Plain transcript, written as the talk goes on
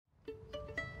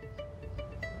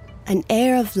An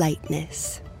Air of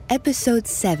Lightness, Episode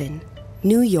 7,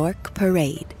 New York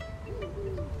Parade.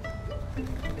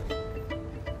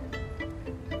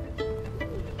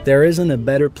 There isn't a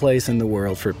better place in the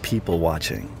world for people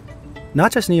watching.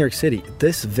 Not just New York City,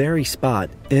 this very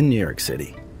spot in New York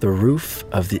City, the roof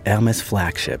of the Hermès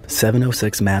flagship,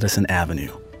 706 Madison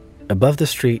Avenue, above the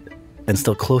street and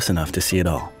still close enough to see it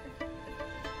all.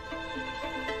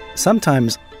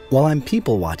 Sometimes, while I'm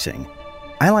people watching,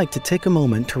 I like to take a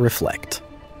moment to reflect.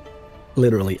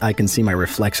 Literally, I can see my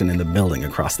reflection in the building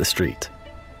across the street.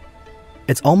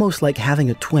 It's almost like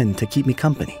having a twin to keep me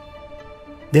company.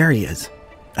 There he is,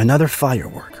 another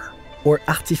fireworker, or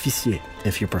artificier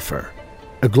if you prefer.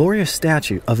 A glorious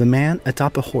statue of a man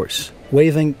atop a horse,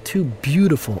 waving two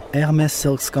beautiful Hermès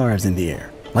silk scarves in the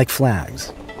air, like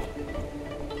flags.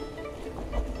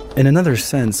 In another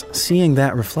sense, seeing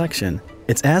that reflection,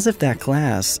 it's as if that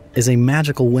glass is a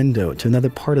magical window to another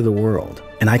part of the world,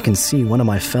 and I can see one of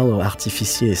my fellow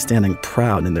artificiers standing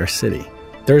proud in their city.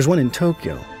 There's one in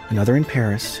Tokyo, another in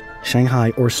Paris,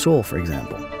 Shanghai, or Seoul, for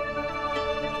example.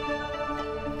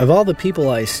 Of all the people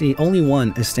I see, only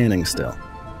one is standing still,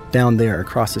 down there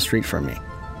across the street from me.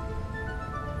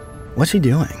 What's she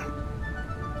doing?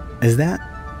 Is that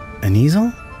an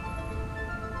easel?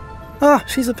 Ah,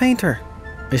 she's a painter.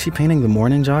 Is she painting the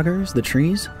morning joggers, the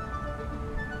trees?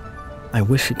 I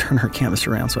wish she'd turn her canvas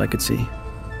around so I could see.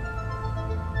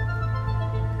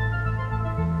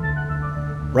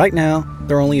 Right now,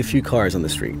 there are only a few cars on the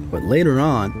street, but later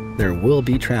on, there will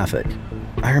be traffic.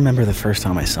 I remember the first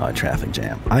time I saw a traffic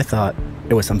jam. I thought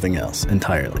it was something else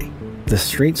entirely. The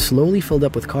street slowly filled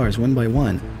up with cars one by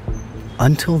one,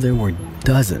 until there were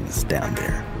dozens down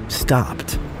there,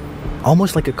 stopped,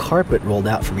 almost like a carpet rolled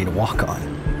out for me to walk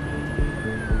on.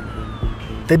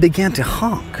 They began to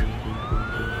honk.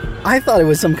 I thought it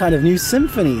was some kind of new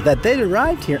symphony, that they'd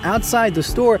arrived here outside the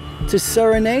store to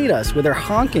serenade us with their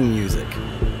honking music.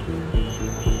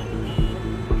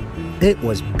 It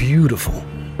was beautiful.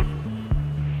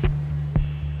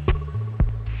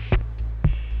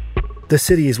 The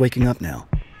city is waking up now.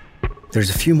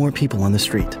 There's a few more people on the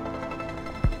street.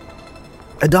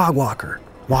 A dog walker,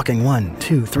 walking 1,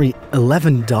 2, 3,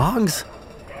 11 dogs?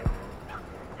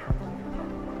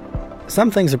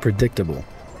 Some things are predictable.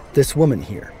 This woman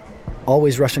here,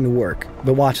 always rushing to work,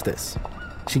 but watch this.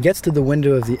 She gets to the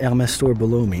window of the Hermès store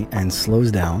below me and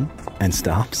slows down and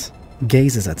stops,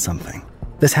 gazes at something.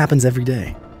 This happens every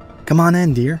day. Come on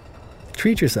in, dear.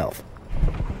 Treat yourself.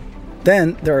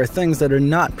 Then there are things that are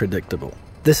not predictable.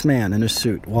 This man in a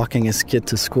suit walking his kid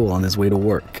to school on his way to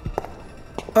work.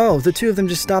 Oh, the two of them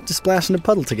just stopped to splash in a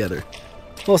puddle together.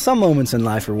 Well, some moments in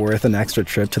life are worth an extra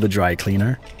trip to the dry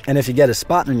cleaner. And if you get a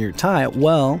spot on your tie,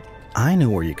 well, I know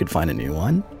where you could find a new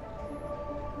one.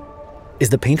 Is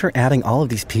the painter adding all of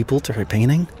these people to her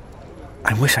painting?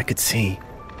 I wish I could see.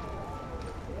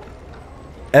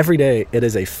 Every day, it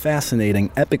is a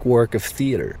fascinating, epic work of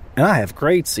theater, and I have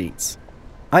great seats.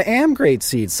 I am great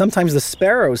seats. Sometimes the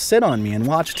sparrows sit on me and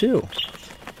watch too.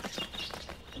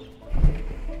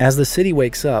 As the city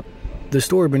wakes up, the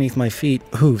store beneath my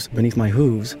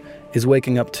hooves, is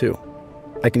waking up too.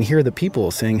 I can hear the people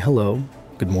saying hello,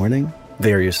 good morning,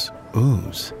 various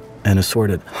oohs, and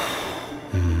assorted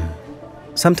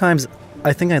Sometimes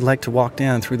I think I'd like to walk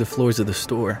down through the floors of the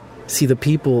store, see the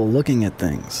people looking at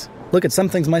things. Look at some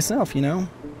things myself,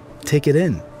 Take it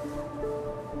in.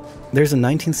 There's a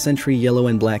 19th century yellow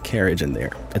and black carriage in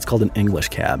there. It's called an English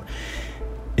cab.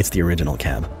 It's the original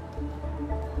cab.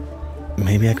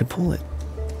 Maybe I could pull it.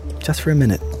 Just for a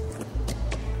minute.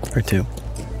 Or two.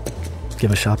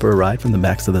 Give a shopper a ride from the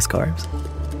backs of the scarves.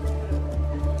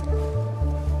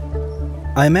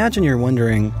 I imagine you're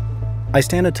wondering, I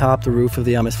stand atop the roof of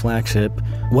the Hermès flagship.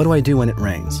 What do I do when it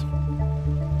rains?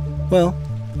 Well,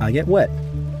 I get wet.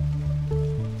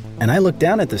 And I look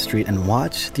down at the street and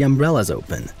watch the umbrellas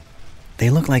open. They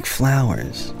look like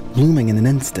flowers, blooming in an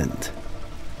instant.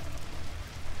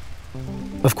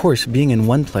 Of course, being in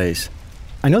one place,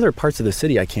 I know there are parts of the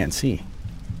city I can't see.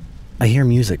 I hear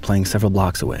music playing several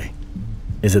blocks away.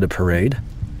 Is it a parade?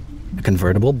 A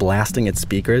convertible blasting its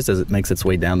speakers as it makes its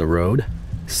way down the road?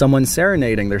 Someone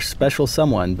serenading their special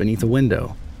someone beneath a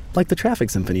window, like the traffic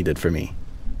symphony did for me?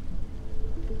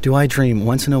 Do I dream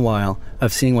once in a while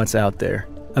of seeing what's out there,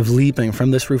 of leaping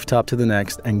from this rooftop to the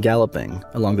next and galloping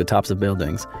along the tops of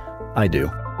buildings? I do.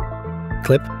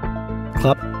 Clip,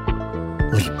 clop,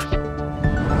 leap.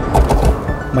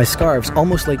 My scarves,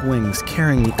 almost like wings,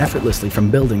 carrying me effortlessly from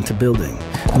building to building.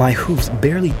 My hooves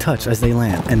barely touch as they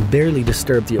land and barely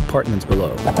disturb the apartments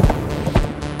below.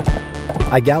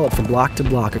 I gallop from block to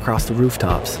block across the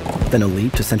rooftops, then a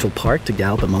leap to Central Park to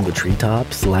gallop among the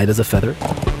treetops, light as a feather.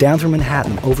 Down through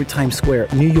Manhattan, over Times Square,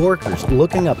 New Yorkers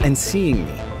looking up and seeing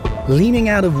me, leaning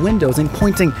out of windows and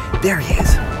pointing, there he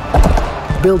is.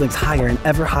 Buildings higher and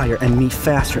ever higher, and me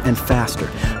faster and faster.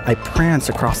 I prance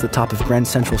across the top of Grand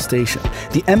Central Station,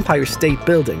 the Empire State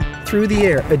Building, through the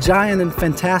air, a giant and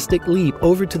fantastic leap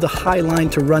over to the High Line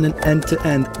to run an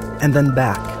end-to-end, and then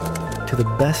back to the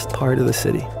best part of the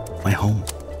city, my home,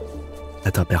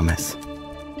 at Top Hermès.